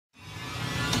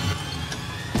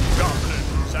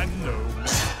and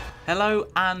gnomes. Hello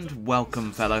and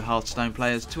welcome fellow Hearthstone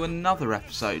players to another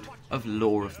episode of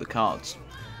Lore of the Cards.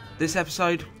 This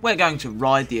episode we're going to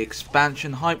ride the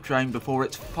expansion hype train before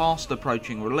its fast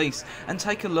approaching release and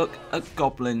take a look at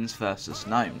Goblins versus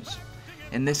Gnomes.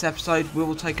 In this episode we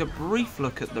will take a brief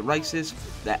look at the races,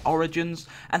 their origins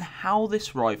and how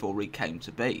this rivalry came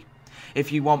to be.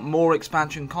 If you want more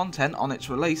expansion content on its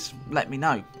release, let me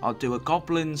know. I'll do a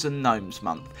Goblins and Gnomes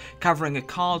month, covering a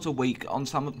card a week on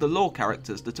some of the lore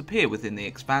characters that appear within the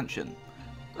expansion.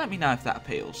 Let me know if that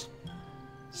appeals.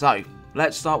 So,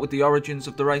 let's start with the origins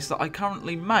of the race that I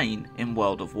currently main in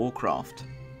World of Warcraft,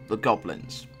 the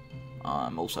Goblins.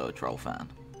 I'm also a troll fan.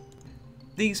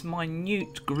 These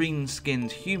minute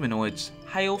green-skinned humanoids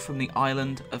hail from the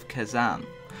island of Kazan.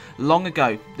 Long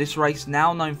ago, this race,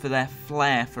 now known for their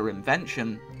flair for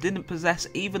invention, didn't possess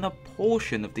even a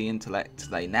portion of the intellect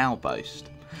they now boast.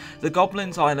 The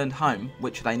Goblins' island home,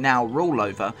 which they now rule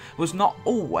over, was not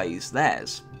always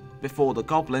theirs. Before the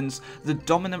Goblins, the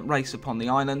dominant race upon the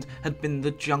island had been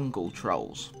the jungle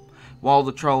trolls. While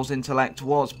the trolls' intellect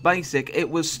was basic, it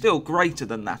was still greater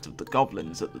than that of the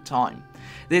Goblins at the time.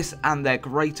 This and their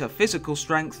greater physical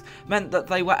strength meant that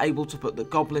they were able to put the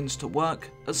Goblins to work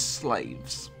as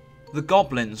slaves. The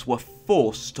Goblins were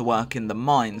forced to work in the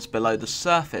mines below the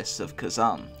surface of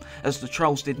Kazan, as the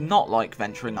trolls did not like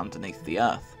venturing underneath the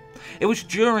earth. It was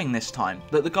during this time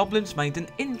that the Goblins made an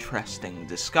interesting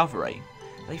discovery.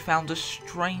 They found a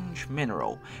strange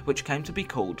mineral, which came to be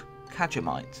called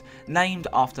Kajamite, named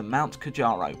after Mount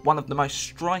Kajaro, one of the most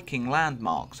striking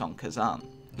landmarks on Kazan.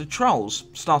 The trolls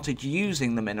started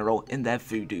using the mineral in their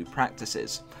voodoo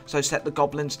practices, so set the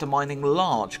Goblins to mining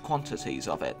large quantities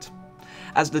of it.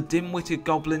 As the dim-witted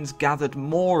Goblins gathered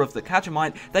more of the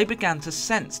Kajamite, they began to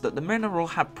sense that the mineral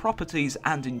had properties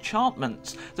and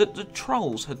enchantments that the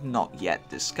trolls had not yet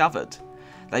discovered.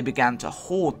 They began to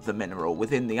hoard the mineral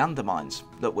within the undermines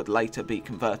that would later be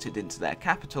converted into their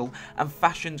capital and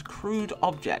fashioned crude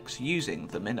objects using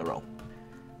the mineral.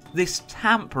 This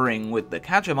tampering with the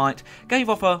Kajamite gave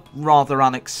off a rather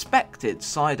unexpected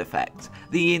side effect.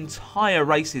 The entire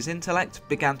race's intellect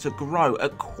began to grow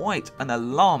at quite an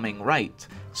alarming rate.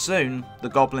 Soon, the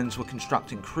Goblins were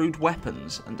constructing crude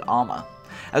weapons and armour.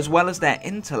 As well as their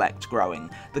intellect growing,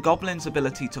 the Goblins'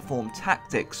 ability to form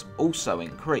tactics also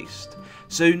increased.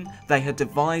 Soon, they had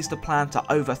devised a plan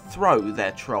to overthrow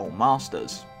their troll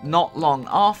masters. Not long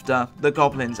after, the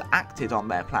Goblins acted on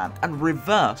their plan and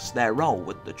reversed their role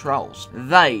with the trolls.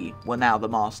 They were now the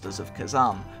masters of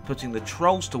Kazan, putting the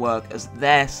trolls to work as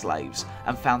their slaves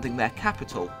and founding their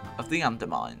capital of the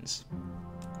Undermines.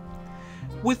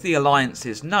 With the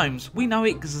Alliance's Gnomes, we know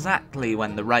exactly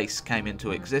when the race came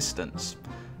into existence.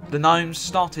 The Gnomes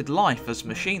started life as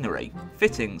machinery,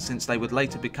 fitting since they would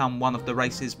later become one of the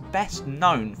races best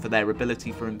known for their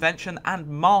ability for invention and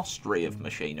mastery of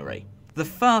machinery. The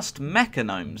first Mecha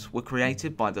Gnomes were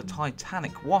created by the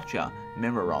Titanic Watcher,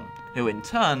 Mimiron, who in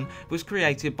turn was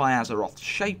created by Azeroth's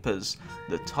Shapers,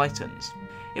 the Titans.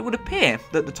 It would appear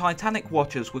that the Titanic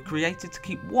Watchers were created to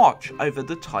keep watch over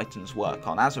the Titans' work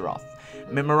on Azeroth.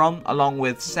 Mimiron, along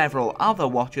with several other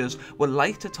Watchers, were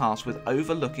later tasked with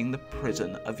overlooking the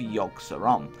prison of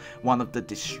Yogg-Saron, one of the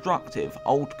destructive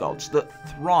old gods that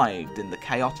thrived in the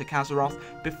chaotic Azeroth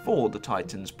before the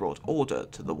Titans brought order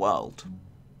to the world.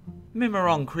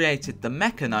 Mimiron created the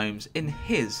Mecha Gnomes in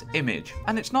his image,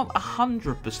 and it's not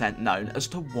 100% known as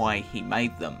to why he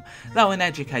made them, though an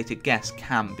educated guess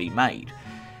can be made.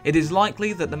 It is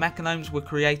likely that the Mecha Gnomes were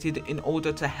created in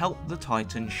order to help the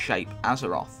Titans shape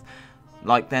Azeroth.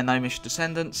 Like their gnomish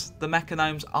descendants, the Mecha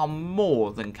Gnomes are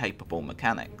more than capable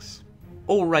mechanics.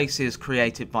 All races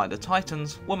created by the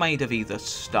Titans were made of either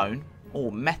stone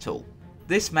or metal.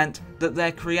 This meant that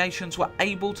their creations were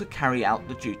able to carry out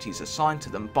the duties assigned to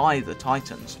them by the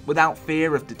Titans, without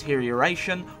fear of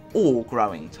deterioration or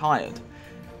growing tired.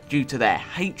 Due to their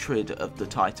hatred of the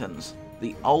Titans,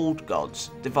 the old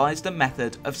gods devised a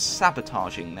method of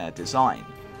sabotaging their design.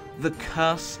 The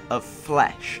Curse of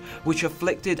Flesh, which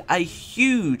afflicted a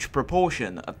huge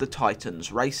proportion of the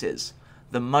Titans' races.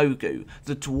 The Mogu,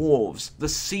 the Dwarves, the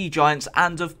Sea Giants,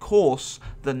 and of course,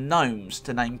 the Gnomes,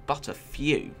 to name but a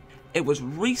few. It was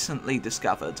recently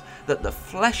discovered that the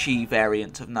fleshy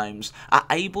variant of Gnomes are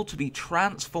able to be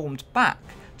transformed back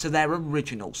to their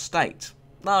original state,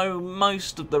 though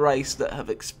most of the race that have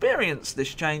experienced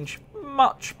this change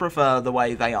much prefer the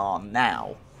way they are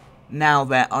now. Now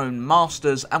their own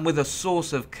masters, and with a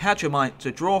source of Kajamite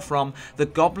to draw from, the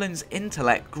Goblins'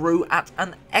 intellect grew at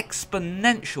an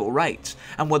exponential rate,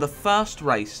 and were the first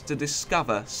race to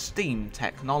discover steam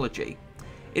technology.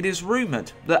 It is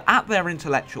rumoured that at their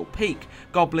intellectual peak,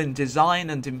 goblin design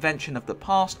and invention of the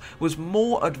past was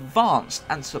more advanced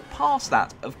and surpassed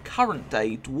that of current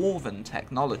day dwarven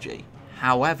technology.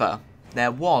 However,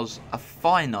 there was a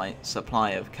finite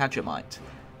supply of Kajamite,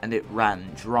 and it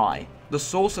ran dry. The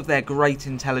source of their great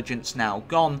intelligence now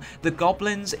gone, the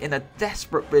goblins, in a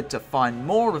desperate bid to find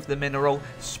more of the mineral,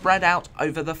 spread out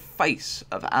over the face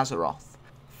of Azeroth.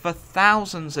 For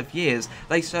thousands of years,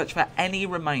 they searched for any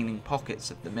remaining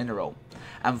pockets of the mineral,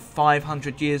 and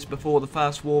 500 years before the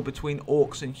first war between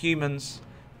orcs and humans,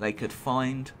 they could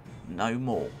find no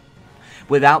more.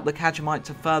 Without the Kajamite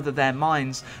to further their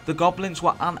mines, the goblins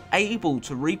were unable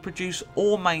to reproduce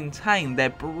or maintain their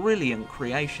brilliant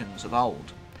creations of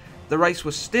old. The race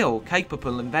was still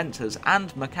capable inventors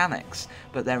and mechanics,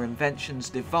 but their inventions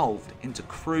devolved into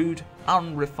crude,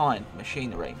 unrefined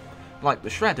machinery, like the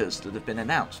shredders that have been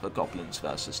announced for Goblins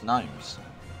vs Gnomes.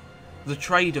 The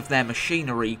trade of their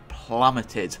machinery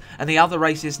plummeted, and the other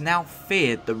races now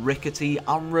feared the rickety,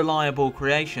 unreliable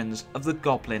creations of the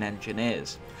Goblin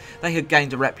engineers. They had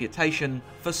gained a reputation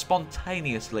for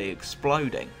spontaneously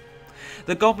exploding.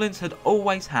 The Goblins had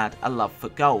always had a love for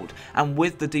gold, and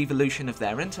with the devolution of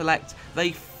their intellect,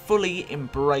 they fully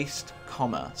embraced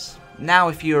commerce. Now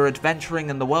if you are adventuring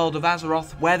in the world of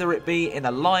Azeroth, whether it be in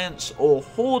Alliance or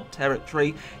Horde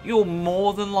territory, you'll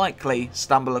more than likely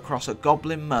stumble across a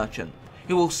Goblin merchant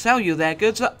who will sell you their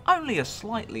goods at only a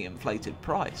slightly inflated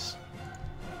price.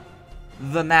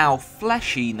 The now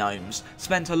fleshy gnomes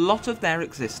spent a lot of their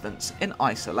existence in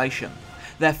isolation.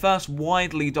 Their first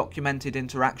widely documented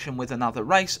interaction with another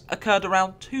race occurred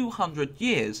around 200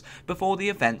 years before the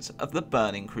events of the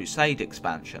Burning Crusade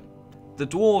expansion. The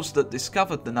dwarves that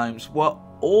discovered the gnomes were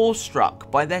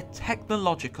awestruck by their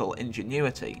technological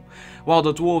ingenuity. While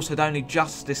the dwarves had only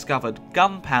just discovered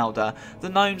gunpowder, the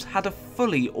gnomes had a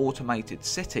fully automated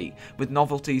city, with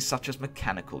novelties such as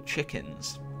mechanical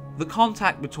chickens. The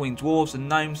contact between dwarves and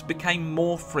gnomes became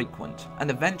more frequent, and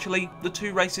eventually the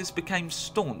two races became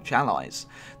staunch allies,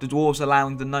 the dwarves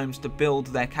allowing the gnomes to build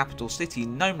their capital city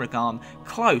Gnomeregan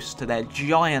close to their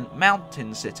giant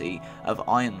mountain city of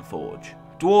Ironforge.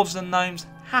 Dwarves and gnomes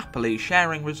happily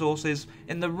sharing resources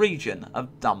in the region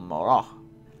of Dun Morogh.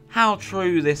 How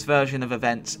true this version of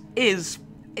events is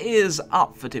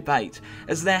up for debate,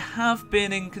 as there have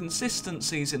been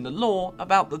inconsistencies in the lore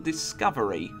about the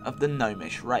discovery of the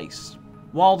gnomish race.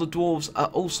 While the dwarves are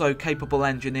also capable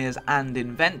engineers and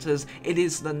inventors, it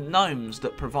is the gnomes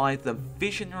that provide the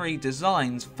visionary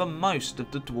designs for most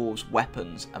of the dwarves'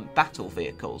 weapons and battle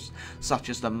vehicles, such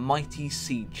as the mighty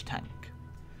siege tank.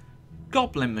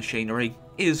 Goblin machinery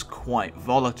is quite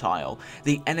volatile,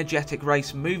 the energetic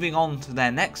race moving on to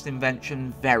their next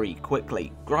invention very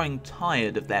quickly, growing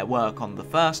tired of their work on the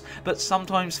first, but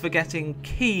sometimes forgetting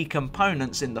key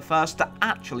components in the first to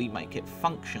actually make it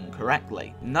function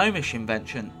correctly. Gnomish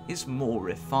invention is more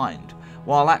refined.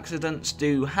 While accidents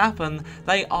do happen,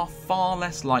 they are far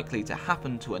less likely to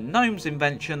happen to a gnome's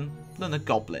invention than a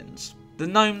goblin's. The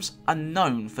gnomes are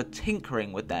known for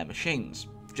tinkering with their machines.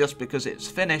 Just because it's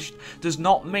finished does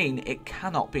not mean it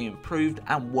cannot be improved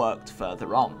and worked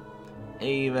further on,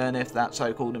 even if that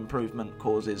so-called improvement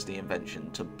causes the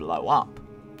invention to blow up.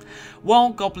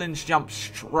 While goblins jump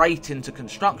straight into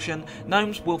construction,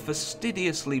 gnomes will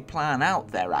fastidiously plan out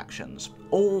their actions,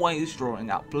 always drawing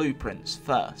up blueprints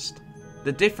first.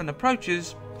 The different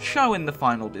approaches show in the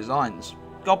final designs,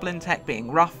 goblin tech being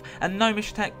rough and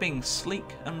gnomish tech being sleek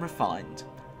and refined.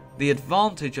 The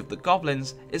advantage of the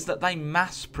goblins is that they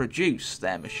mass produce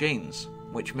their machines,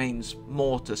 which means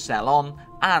more to sell on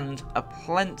and a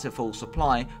plentiful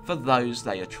supply for those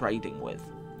they are trading with.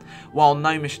 While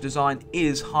gnomish design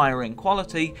is higher in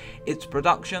quality, its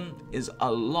production is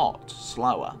a lot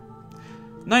slower.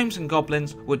 Gnomes and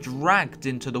goblins were dragged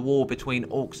into the war between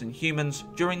orcs and humans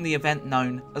during the event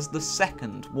known as the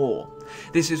Second War.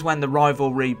 This is when the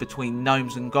rivalry between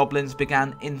gnomes and goblins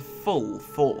began in full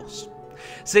force.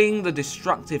 Seeing the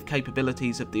destructive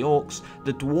capabilities of the orcs,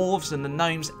 the dwarves and the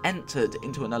gnomes entered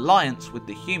into an alliance with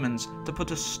the humans to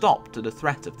put a stop to the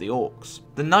threat of the orcs.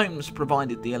 The gnomes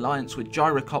provided the alliance with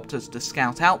gyrocopters to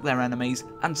scout out their enemies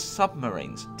and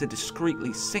submarines to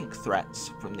discreetly sink threats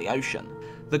from the ocean.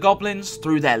 The goblins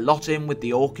threw their lot in with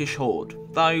the orcish horde,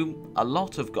 though a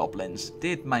lot of goblins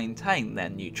did maintain their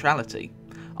neutrality.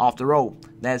 After all,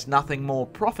 there's nothing more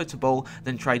profitable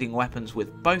than trading weapons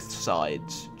with both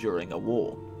sides during a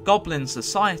war. Goblin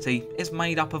society is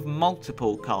made up of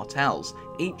multiple cartels,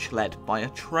 each led by a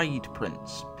trade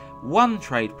prince. One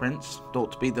trade prince,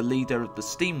 thought to be the leader of the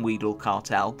Steamweedle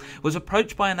cartel, was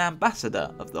approached by an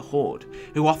ambassador of the Horde,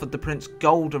 who offered the prince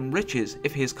gold and riches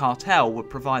if his cartel would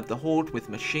provide the Horde with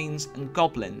machines and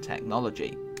goblin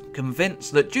technology.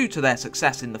 Convinced that due to their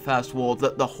success in the first war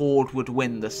that the Horde would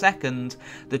win the second,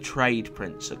 the trade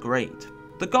prince agreed.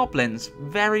 The goblins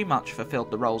very much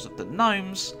fulfilled the roles of the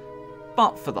gnomes,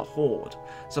 but for the Horde,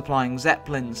 supplying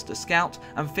zeppelins to scout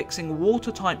and fixing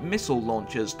watertight missile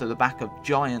launchers to the back of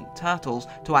giant turtles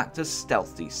to act as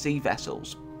stealthy sea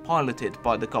vessels, piloted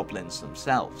by the goblins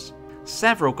themselves.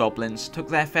 Several goblins took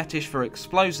their fetish for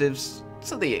explosives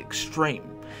to the extreme.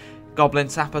 Goblin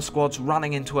sapper squads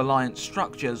running into alliance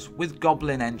structures with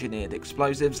goblin engineered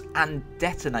explosives and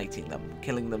detonating them,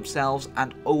 killing themselves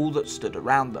and all that stood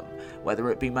around them, whether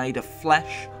it be made of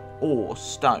flesh or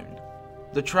stone.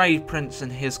 The trade prince and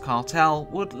his cartel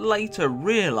would later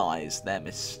realise their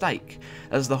mistake,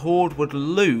 as the Horde would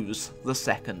lose the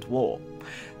second war.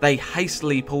 They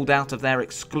hastily pulled out of their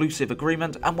exclusive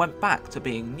agreement and went back to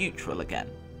being neutral again.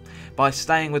 By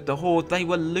staying with the Horde, they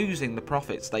were losing the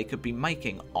profits they could be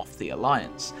making off the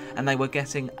alliance, and they were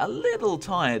getting a little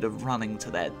tired of running to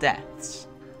their deaths.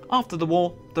 After the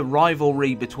war, the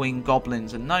rivalry between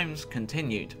goblins and gnomes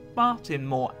continued, but in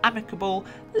more amicable,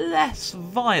 less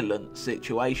violent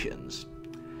situations.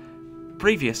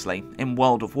 Previously, in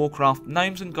World of Warcraft,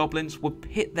 gnomes and goblins would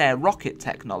pit their rocket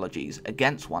technologies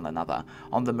against one another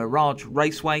on the Mirage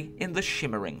Raceway in the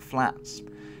Shimmering Flats,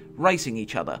 racing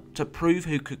each other to prove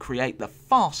who could create the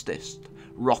fastest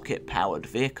rocket-powered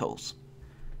vehicles.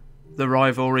 The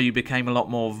rivalry became a lot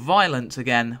more violent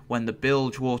again when the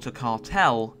Bilgewater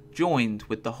cartel joined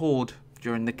with the Horde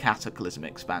during the Cataclysm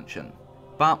expansion.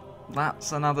 But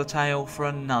that's another tale for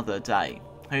another day.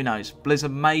 Who knows,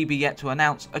 Blizzard may be yet to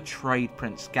announce a Trade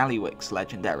Prince Gallywix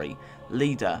legendary,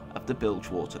 leader of the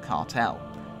Bilgewater cartel.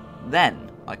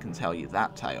 Then I can tell you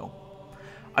that tale.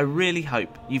 I really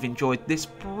hope you've enjoyed this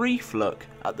brief look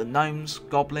at the gnomes,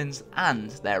 goblins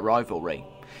and their rivalry.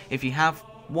 If you have,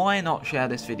 why not share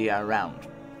this video around?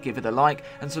 Give it a like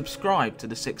and subscribe to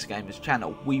the Six Gamers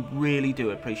channel, we really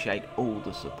do appreciate all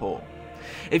the support.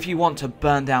 If you want to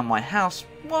burn down my house,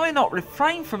 why not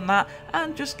refrain from that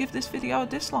and just give this video a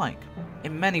dislike?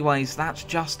 In many ways that's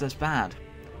just as bad.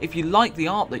 If you like the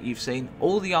art that you've seen,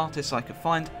 all the artists I could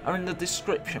find are in the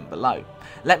description below.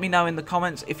 Let me know in the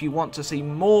comments if you want to see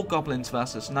more Goblins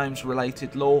vs Gnomes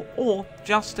related lore, or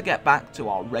just to get back to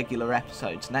our regular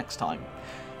episodes next time.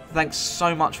 Thanks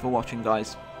so much for watching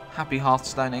guys, happy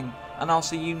Hearthstoning, and I'll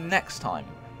see you next time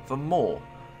for more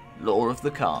Lore of the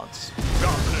Cards.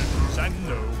 Goblins and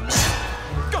gnomes,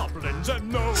 goblins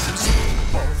and gnomes,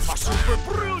 both are super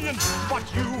brilliant, but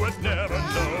you would never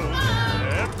know.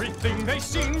 Everything they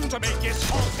seem to make is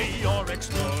faulty or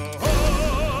explode.